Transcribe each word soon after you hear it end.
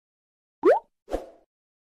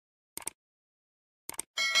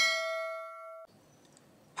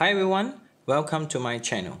Hi everyone, welcome to my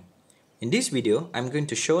channel. In this video, I'm going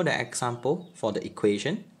to show the example for the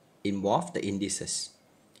equation involve the indices.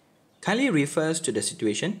 Kindly refers to the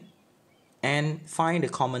situation and find the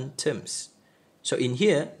common terms. So in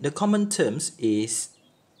here, the common terms is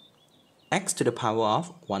x to the power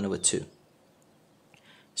of 1 over 2.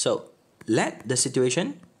 So let the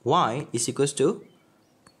situation y is equals to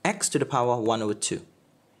x to the power of 1 over 2.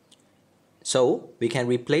 So we can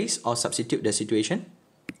replace or substitute the situation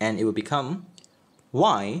and it will become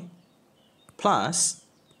y plus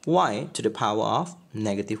y to the power of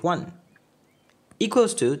negative 1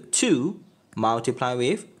 equals to 2 multiplied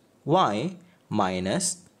with y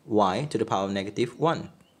minus y to the power of negative 1.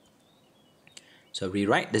 So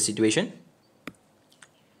rewrite the situation.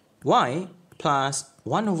 Y plus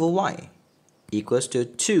 1 over y equals to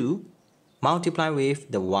 2 multiplied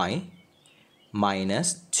with the y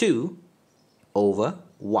minus 2 over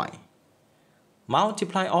y.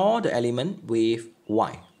 Multiply all the elements with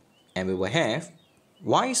y and we will have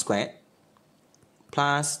y squared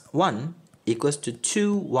plus 1 equals to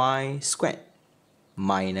 2y squared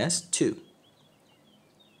minus 2.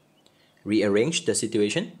 Rearrange the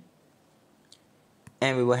situation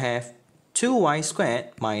and we will have 2y squared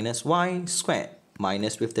minus y squared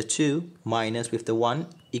minus with the 2 minus with the 1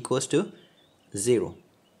 equals to 0.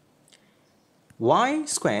 Y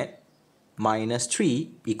squared minus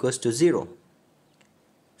 3 equals to 0.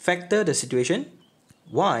 Factor the situation,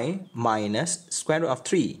 y minus square root of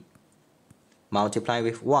 3 multiply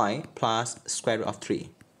with y plus square root of 3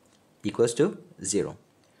 equals to 0.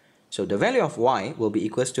 So the value of y will be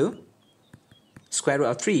equals to square root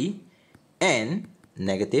of 3 and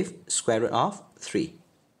negative square root of 3.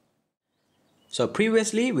 So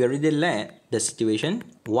previously we already let the situation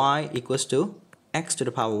y equals to x to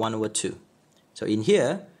the power 1 over 2. So in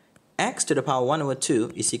here, x to the power 1 over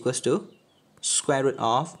 2 is equals to square root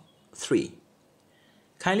of 3.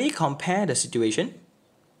 Kindly compare the situation.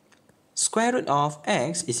 Square root of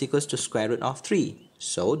x is equals to square root of 3.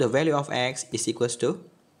 So the value of x is equals to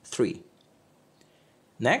 3.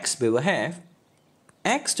 Next, we will have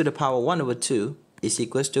x to the power 1 over 2 is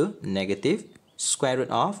equals to negative square root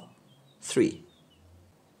of 3.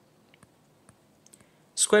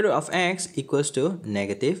 Square root of x equals to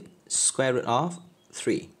negative square root of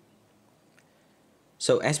 3.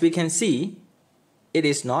 So as we can see, it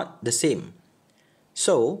is not the same.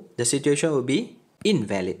 So the situation will be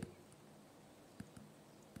invalid.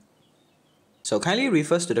 So kindly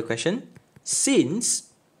refers to the question,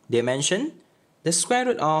 since they mention the square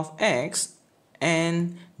root of x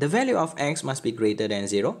and the value of x must be greater than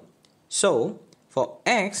 0. So for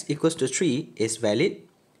x equals to 3 is valid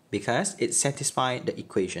because it satisfies the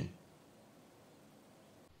equation.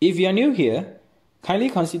 If you are new here, kindly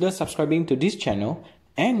consider subscribing to this channel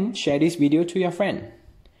and share this video to your friend.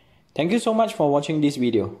 Thank you so much for watching this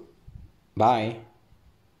video. Bye.